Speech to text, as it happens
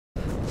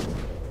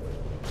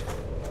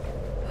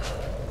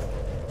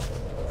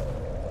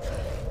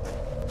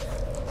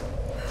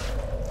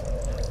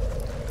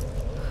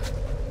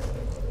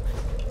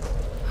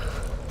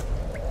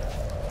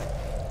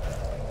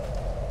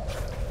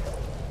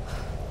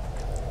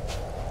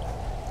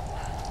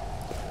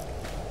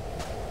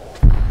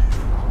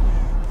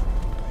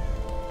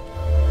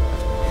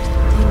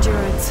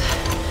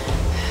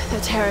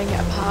tearing it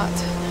apart.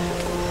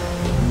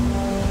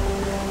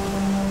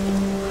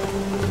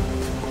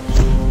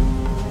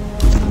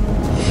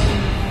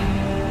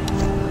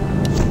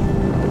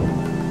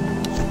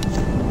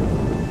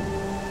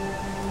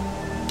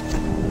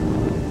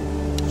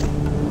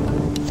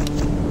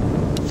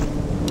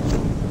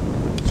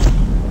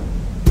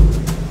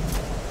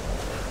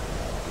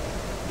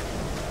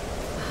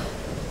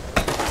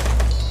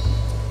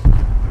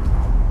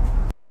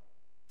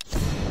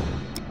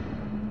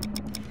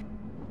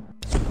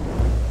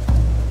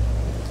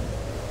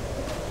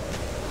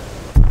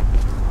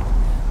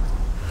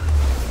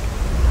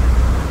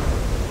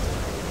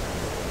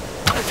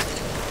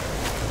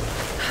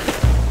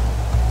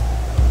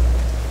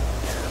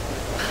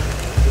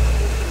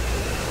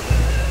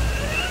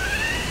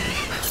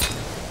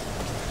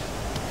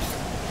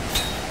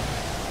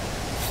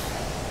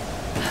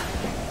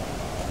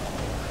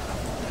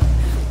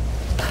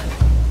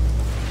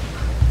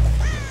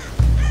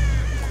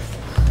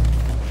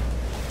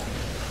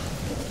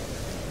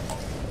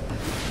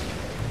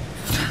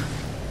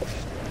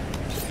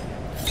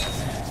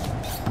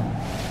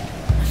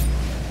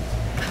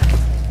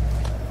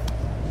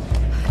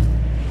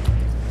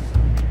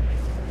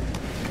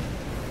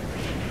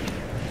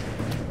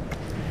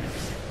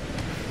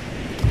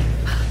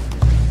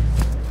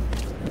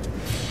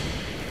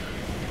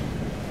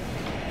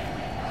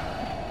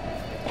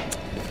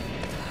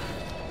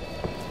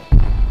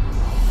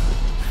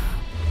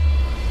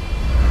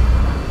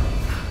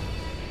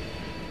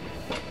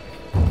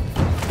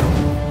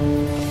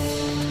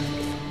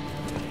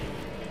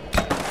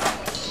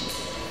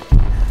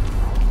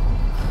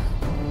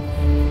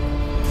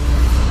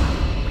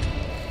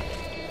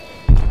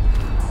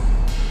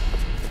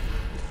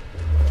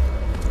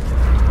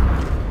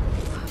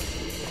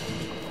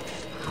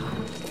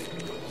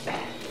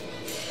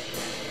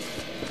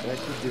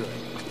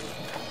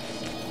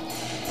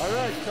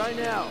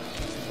 Now.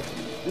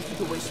 This is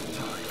a waste of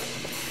time.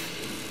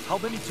 How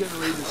many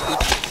generators is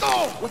this?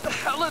 Oh! What the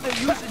hell are they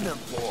using them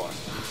for?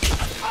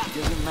 It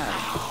doesn't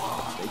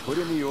matter. They put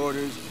in the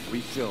orders, we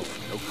fill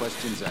them. No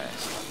questions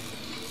asked.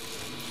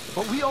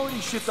 But we already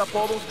shipped up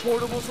all those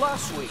portables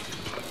last week.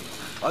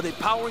 Are they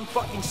powering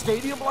fucking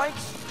stadium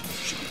lights?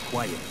 You should be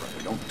quiet,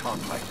 brother. Don't talk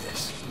like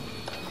this.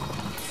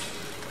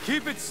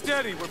 Keep it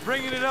steady. We're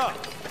bringing it up.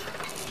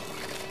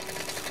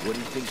 What do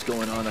you think's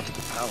going on up at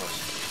the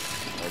palace?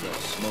 All that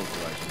smoke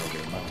rising over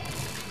the mountain.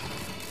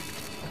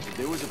 If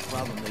there was a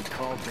problem, they'd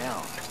call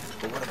down.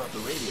 But what about the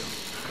radio?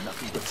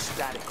 Nothing but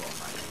static all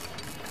night.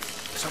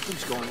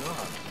 Something's going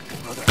on.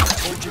 Brother, I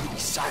told you to be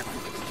silent.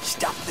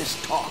 Stop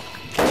this talk.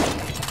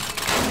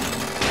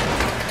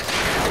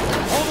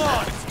 Hold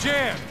on, it's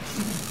jammed.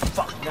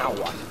 Fuck, now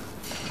what?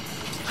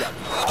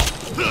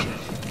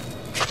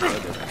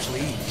 Brother,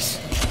 please.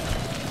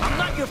 I'm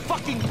not your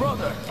fucking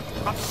brother.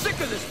 I'm sick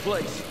of this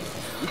place.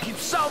 We keep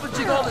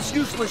salvaging all this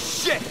useless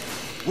shit.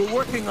 We're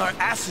working our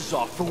asses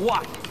off for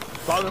what?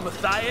 Father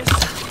Matthias?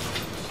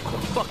 The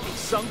fucking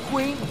Sun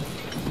Queen?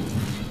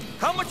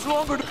 How much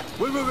longer do...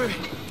 Wait.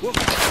 What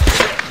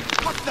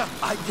the...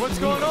 What's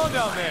going on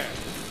down there?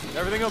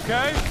 Everything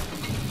okay?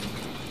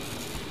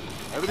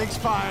 Everything's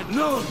fine.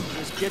 No!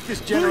 Just get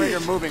this generator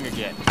moving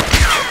again.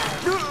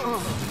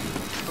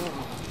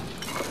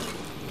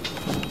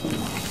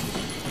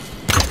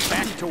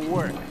 Back to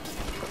work.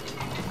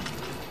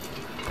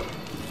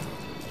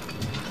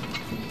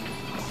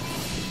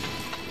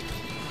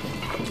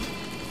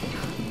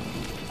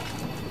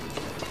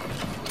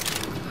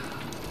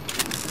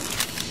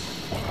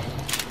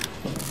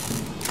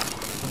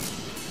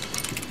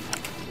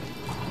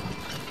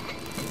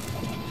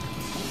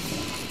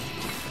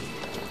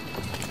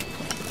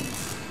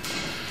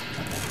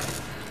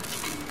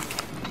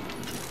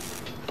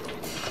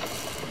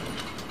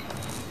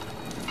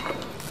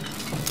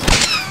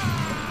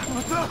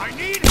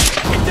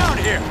 Get down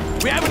here!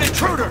 We have an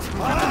intruder!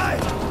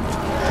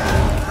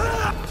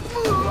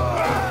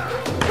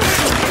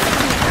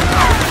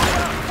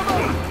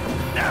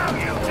 Now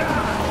you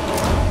die!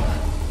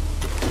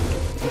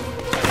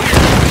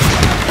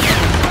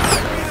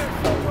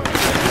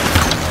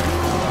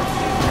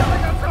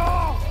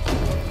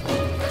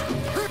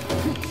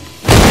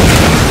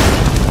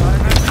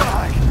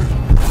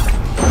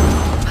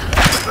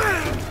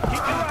 Keep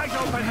your eyes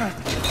open!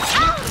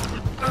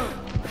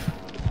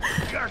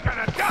 You're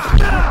gonna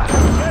die!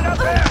 Get up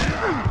there!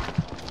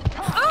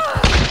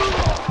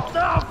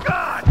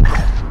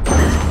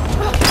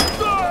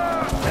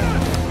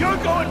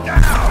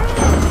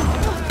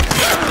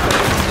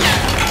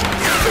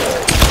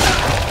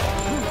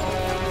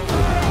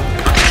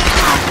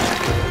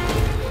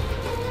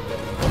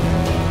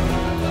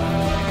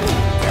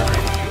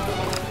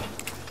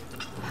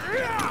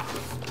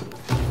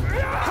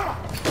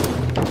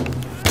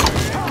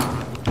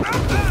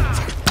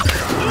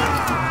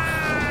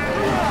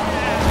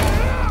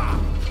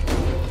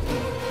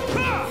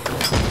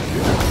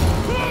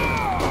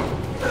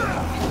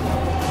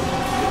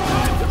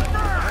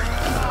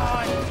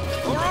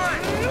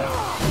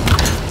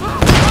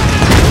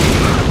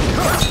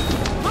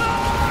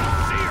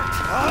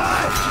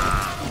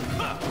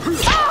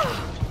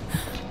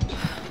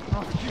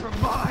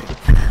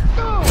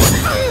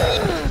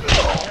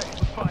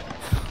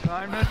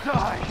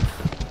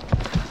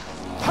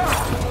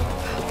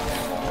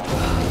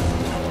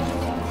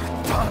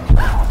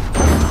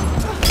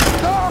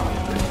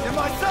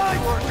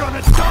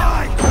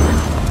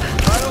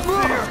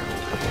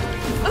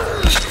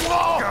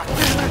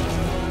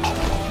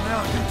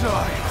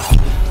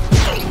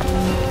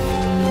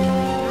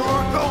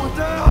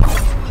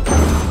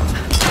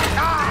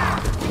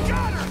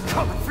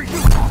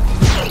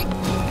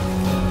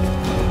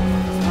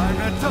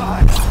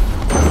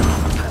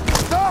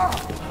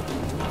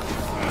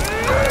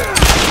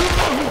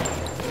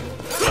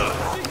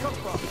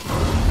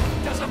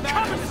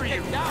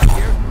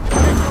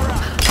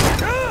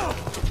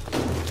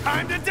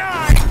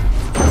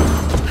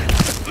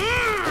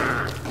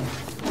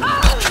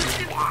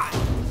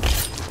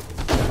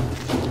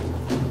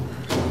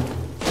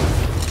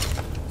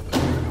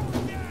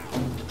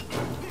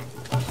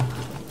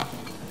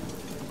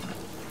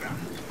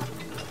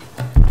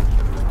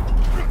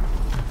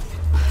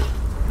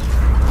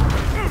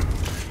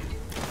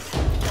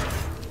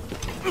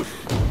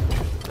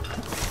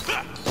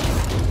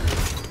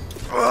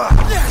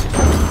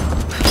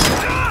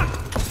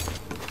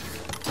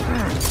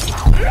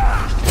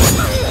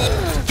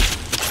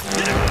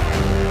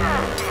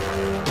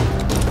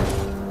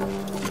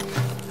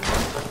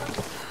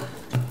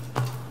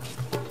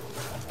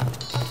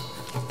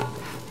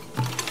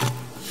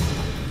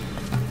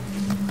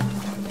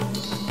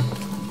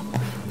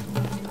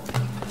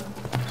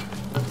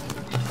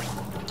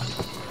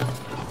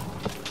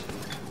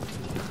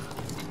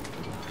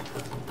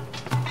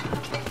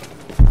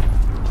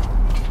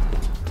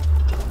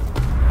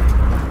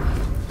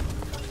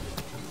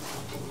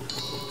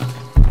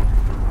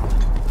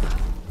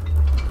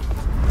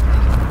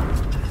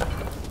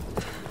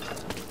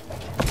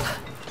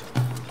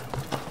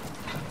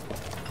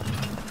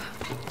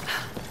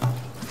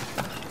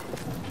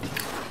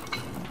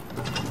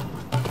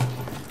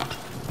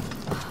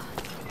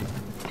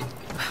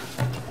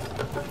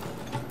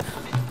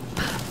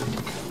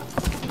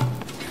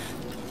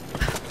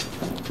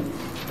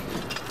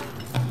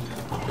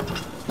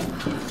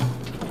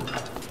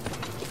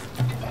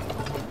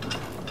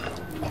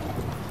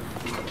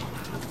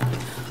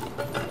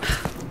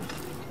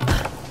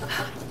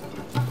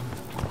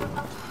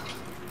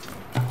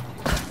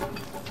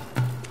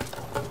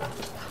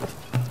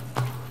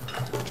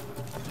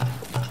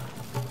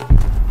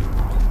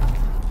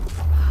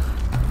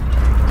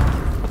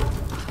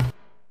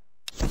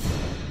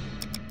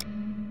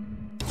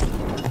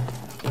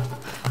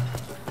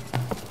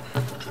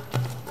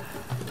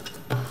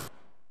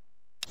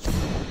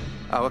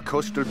 Our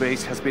coastal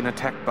base has been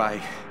attacked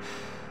by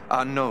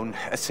unknown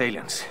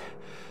assailants.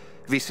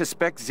 We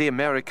suspect the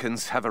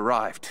Americans have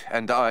arrived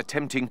and are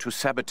attempting to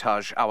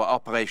sabotage our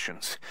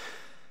operations.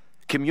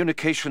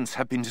 Communications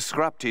have been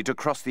disrupted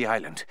across the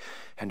island,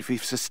 and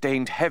we've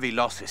sustained heavy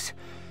losses.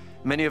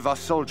 Many of our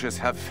soldiers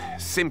have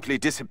simply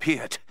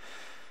disappeared.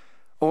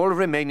 All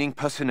remaining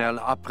personnel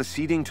are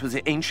proceeding to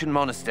the ancient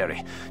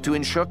monastery to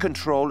ensure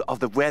control of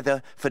the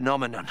weather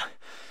phenomenon.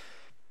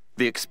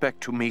 We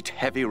expect to meet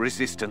heavy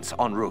resistance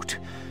en route.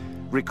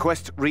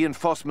 Request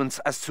reinforcements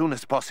as soon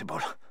as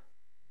possible.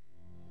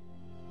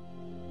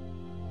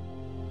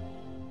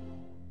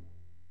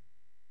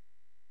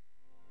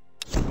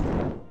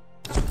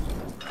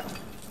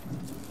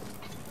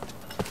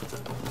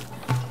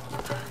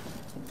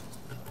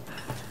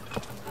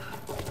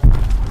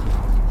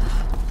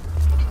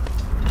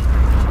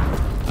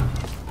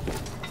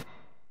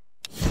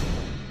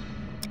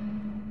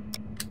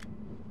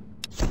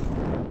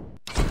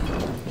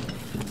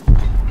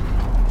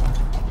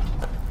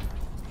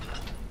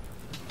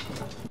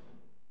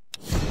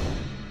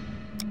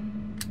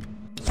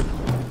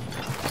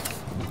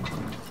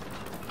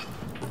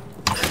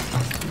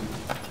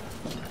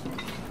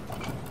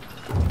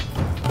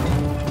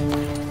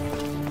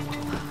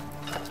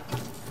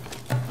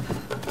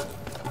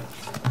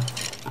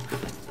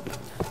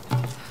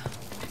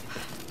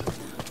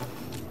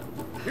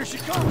 Here she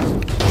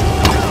comes!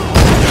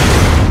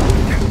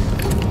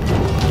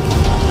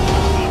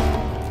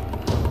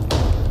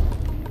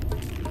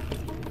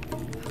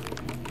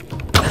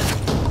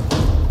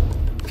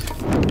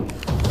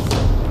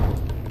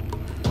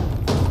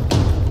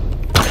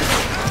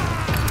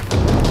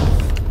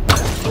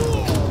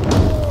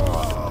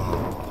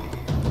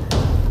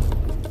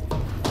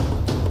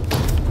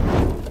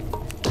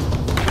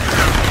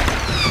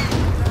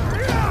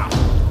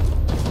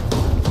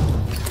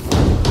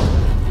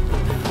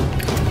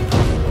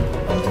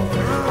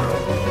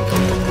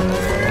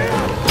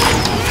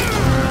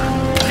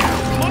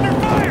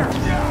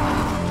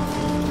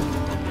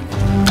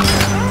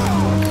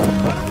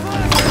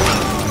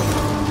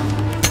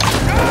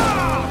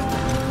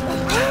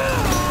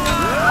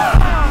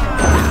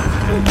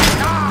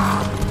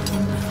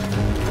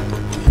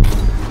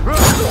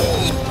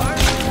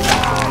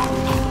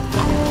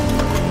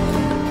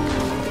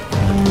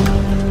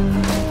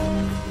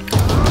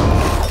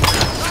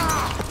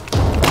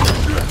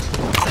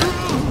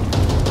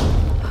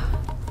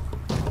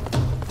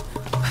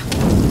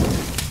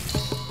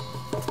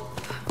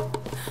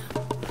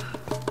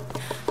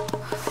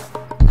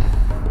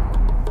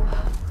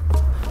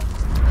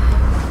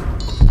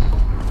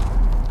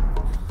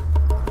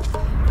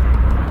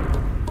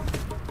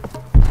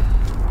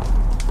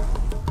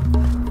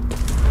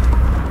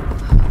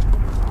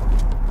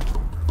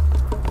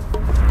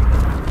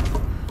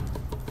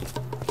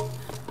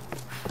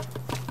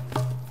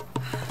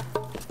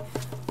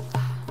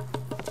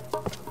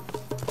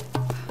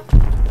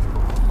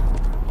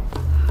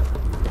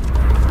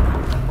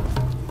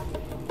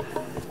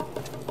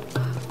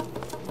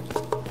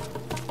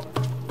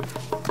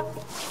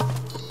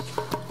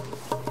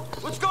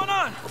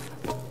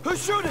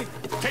 Who's shooting?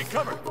 Take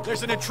cover!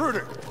 There's an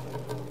intruder!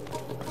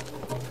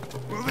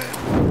 Move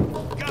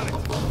in! Got it!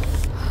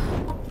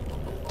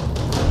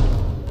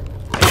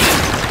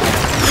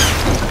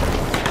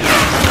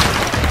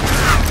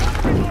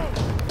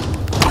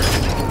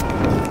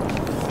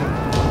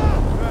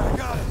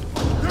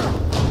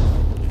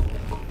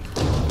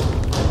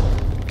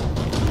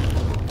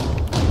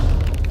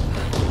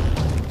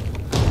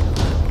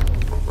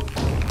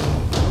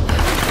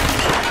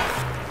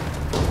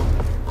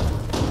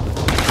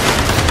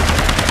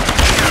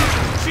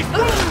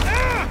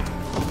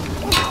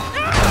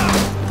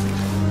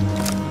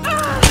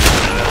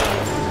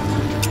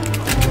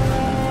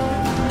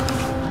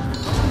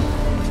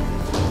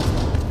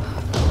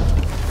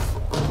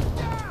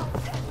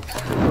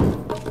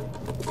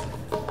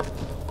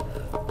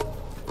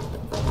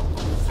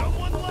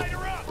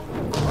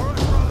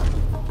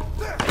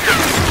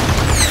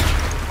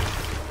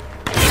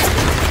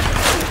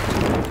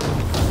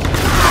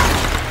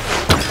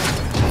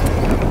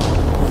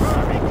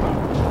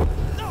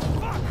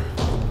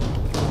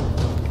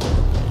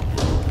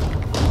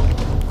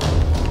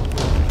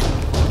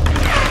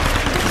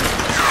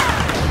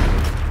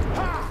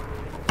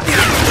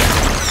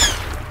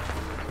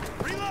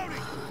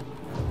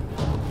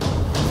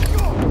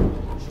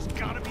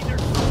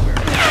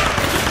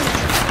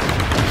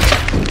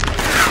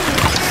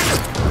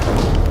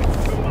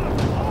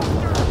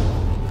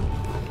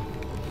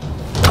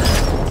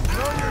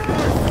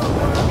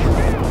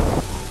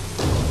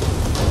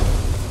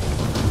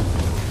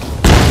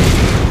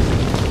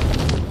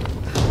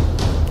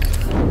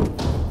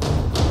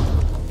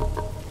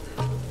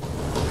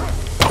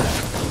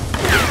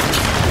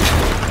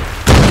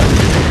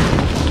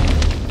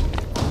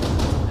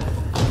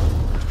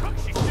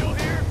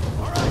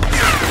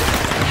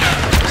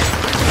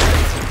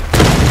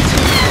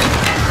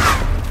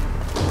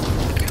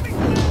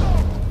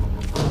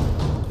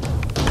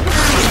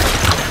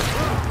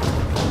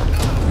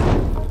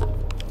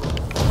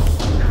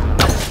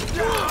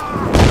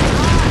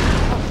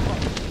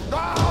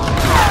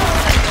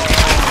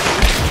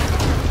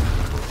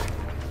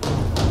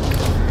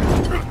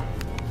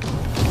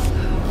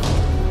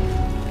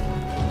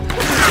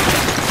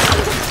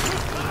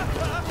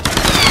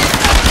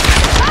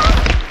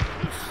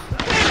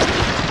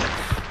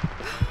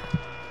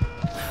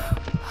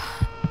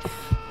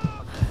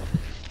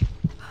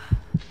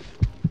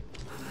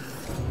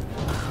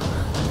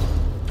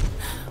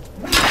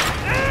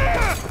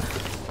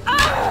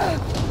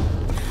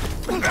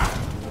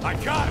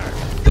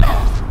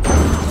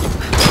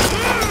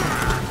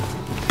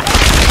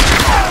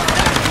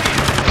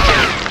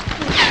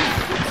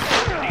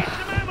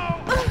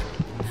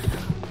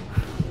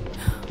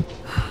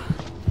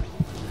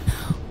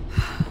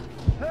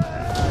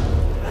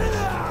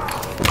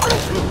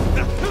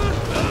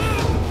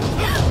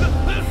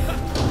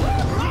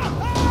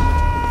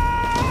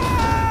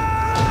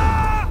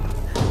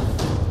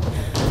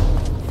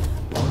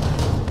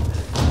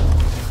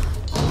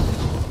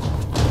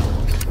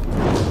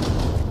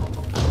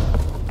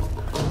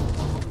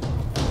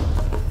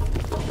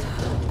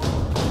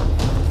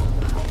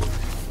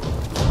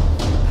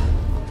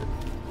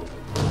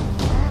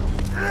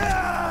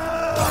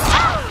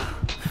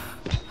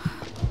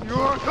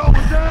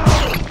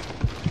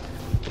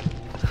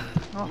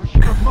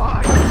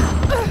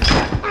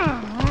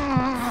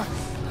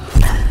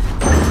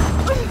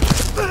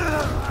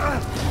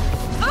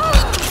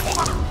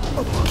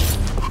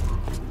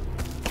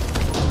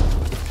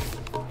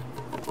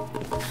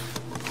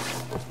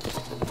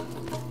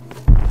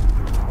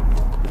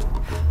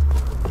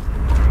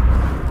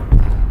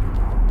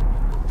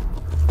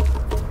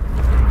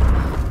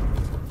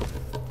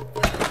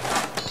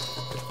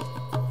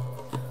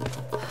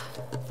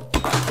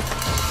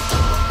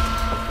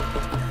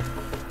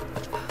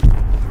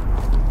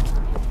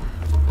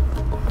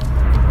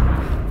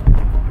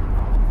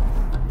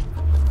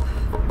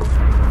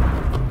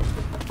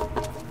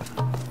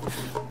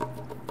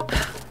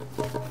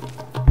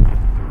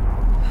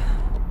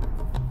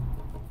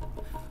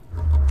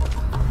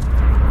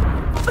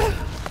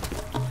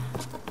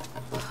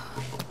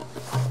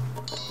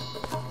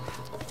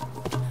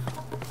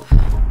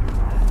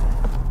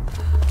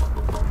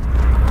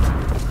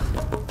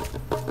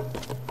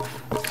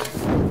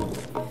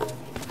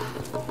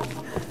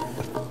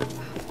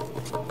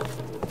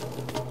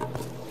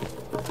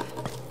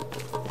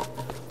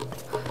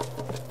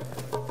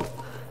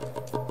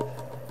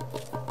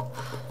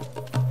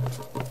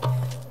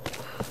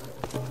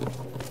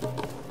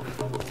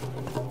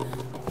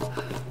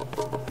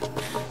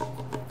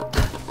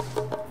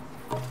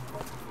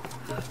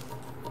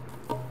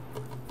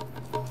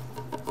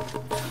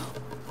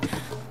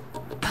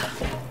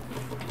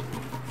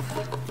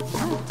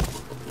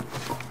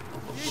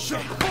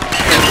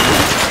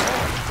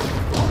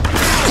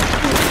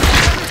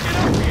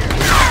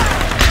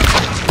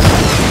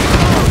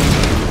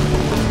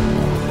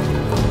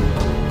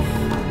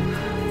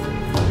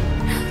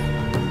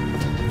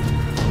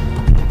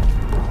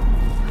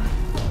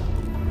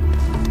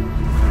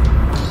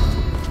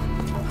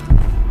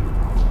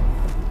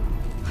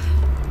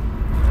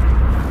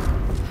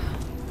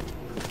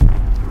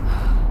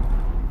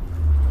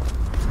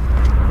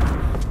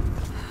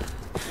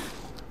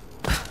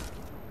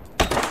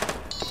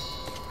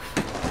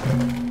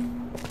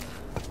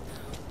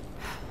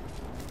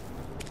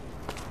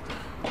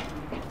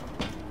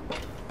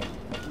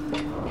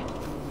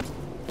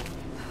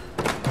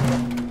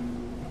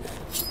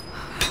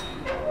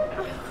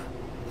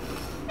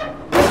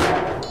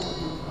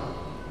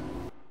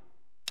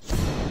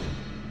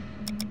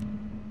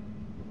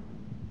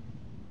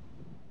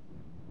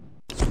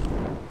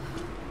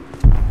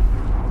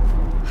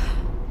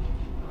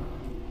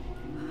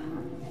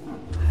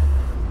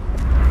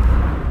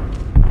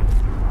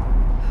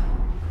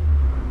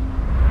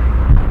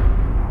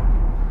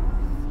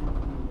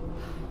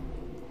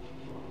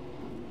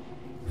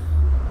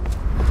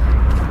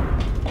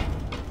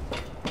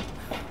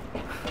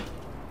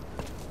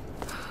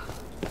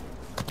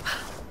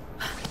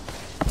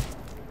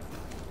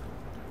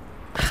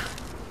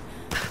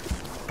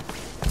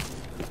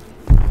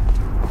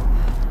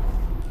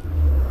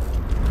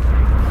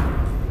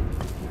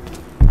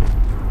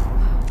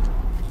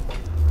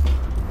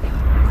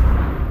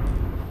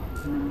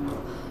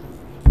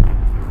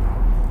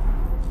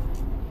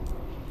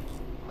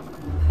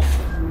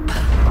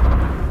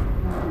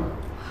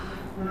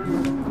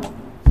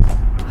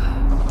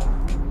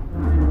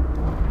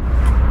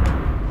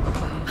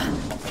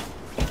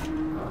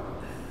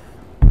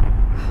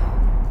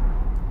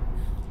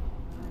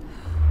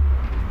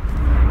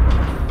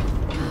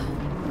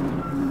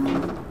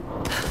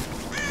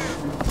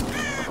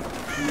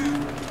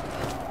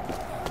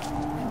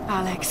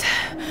 Alex,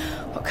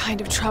 what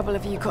kind of trouble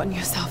have you gotten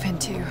yourself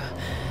into?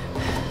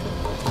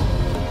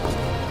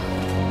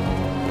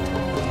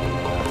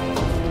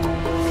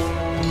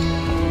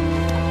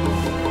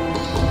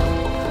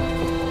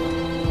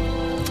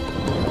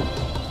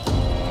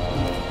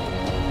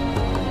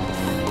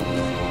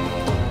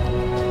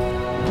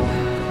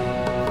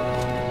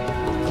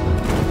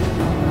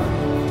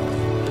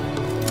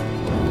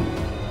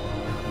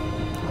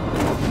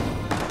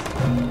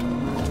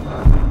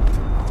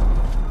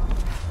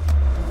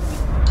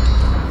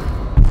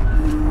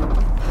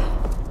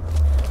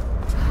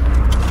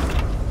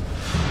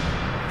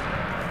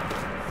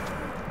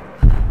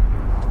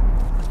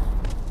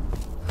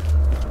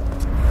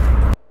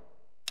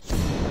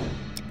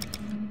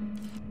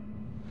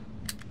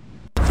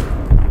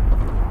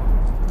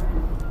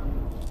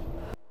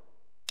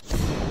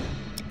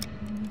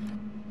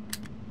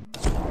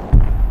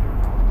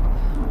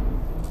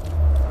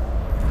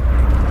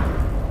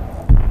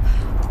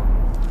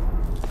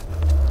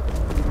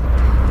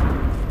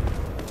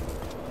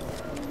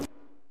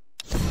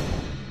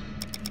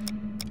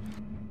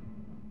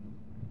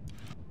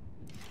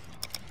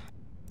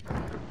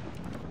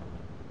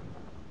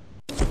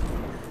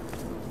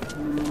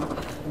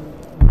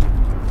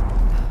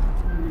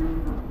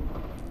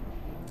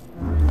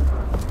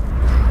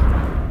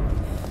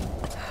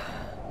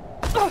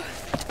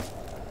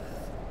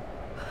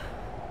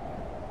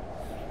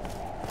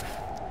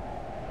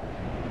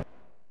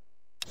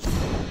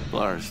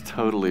 Lara's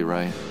totally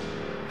right.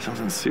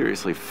 Something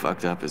seriously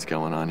fucked up is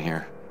going on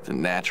here. It's a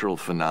natural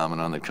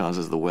phenomenon that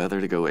causes the weather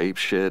to go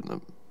apeshit,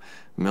 a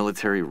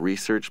military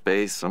research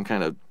base, some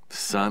kind of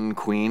sun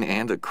queen,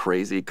 and a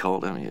crazy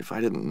cult. I mean, if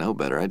I didn't know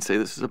better, I'd say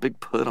this is a big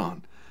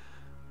put-on.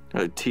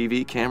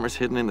 TV cameras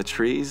hidden in the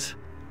trees.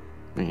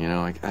 You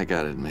know, I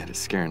gotta admit, it's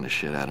scaring the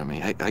shit out of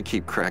me. I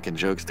keep cracking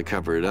jokes to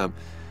cover it up.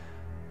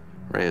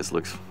 Reyes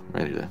looks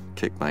ready to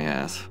kick my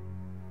ass.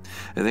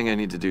 I think I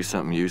need to do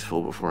something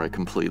useful before I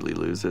completely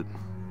lose it.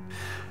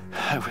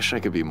 I wish I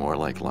could be more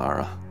like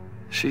Lara.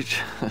 She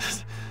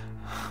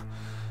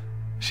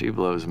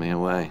blows me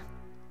away.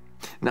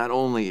 Not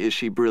only is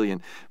she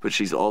brilliant, but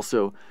she's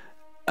also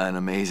an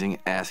amazing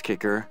ass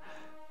kicker.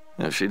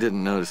 Now, if she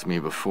didn't notice me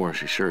before,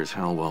 she sure as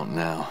hell won't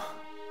now.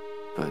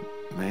 But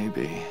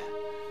maybe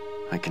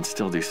I can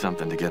still do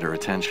something to get her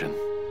attention.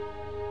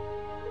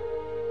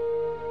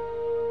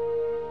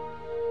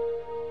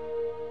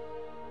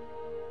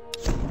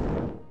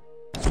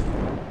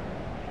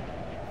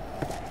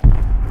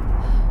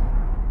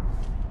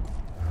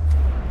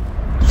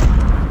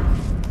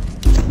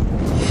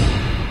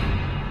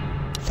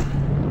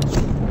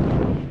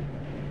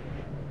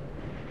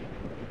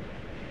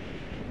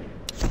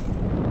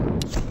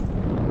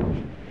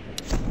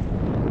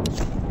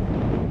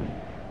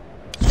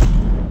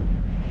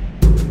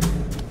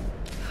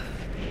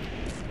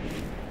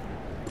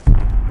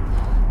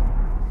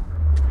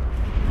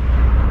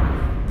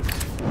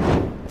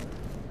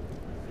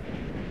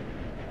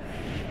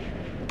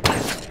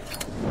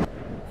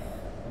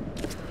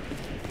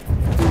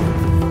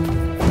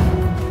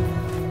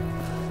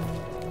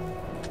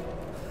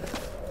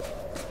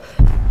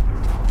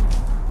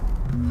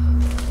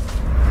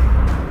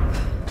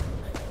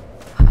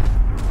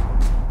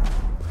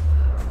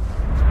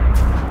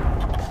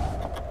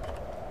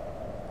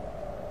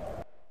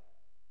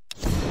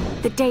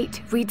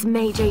 date reads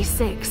May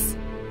J6,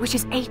 which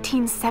is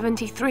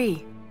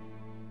 1873.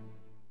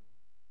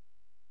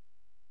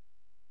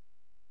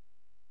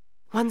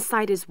 One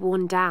side is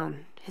worn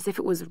down, as if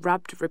it was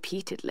rubbed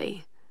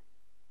repeatedly.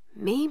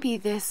 Maybe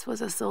this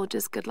was a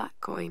soldier's good luck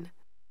coin.